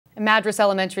Madras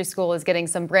Elementary School is getting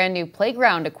some brand new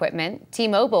playground equipment.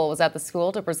 T-Mobile was at the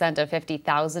school to present a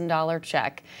 $50,000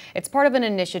 check. It's part of an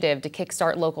initiative to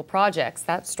kickstart local projects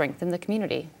that strengthen the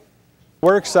community.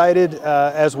 We're excited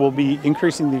as we'll be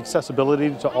increasing the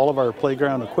accessibility to all of our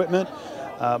playground equipment,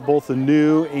 both the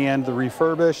new and the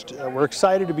refurbished. We're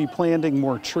excited to be planting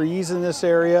more trees in this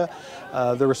area.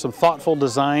 There was some thoughtful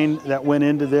design that went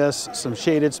into this, some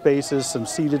shaded spaces, some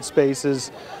seated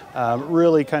spaces,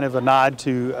 really kind of a nod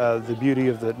to the beauty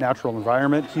of the natural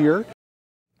environment here.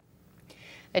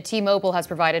 T-Mobile has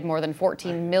provided more than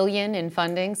 $14 million in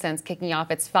funding since kicking off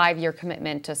its 5-year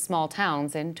commitment to small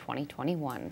towns in 2021.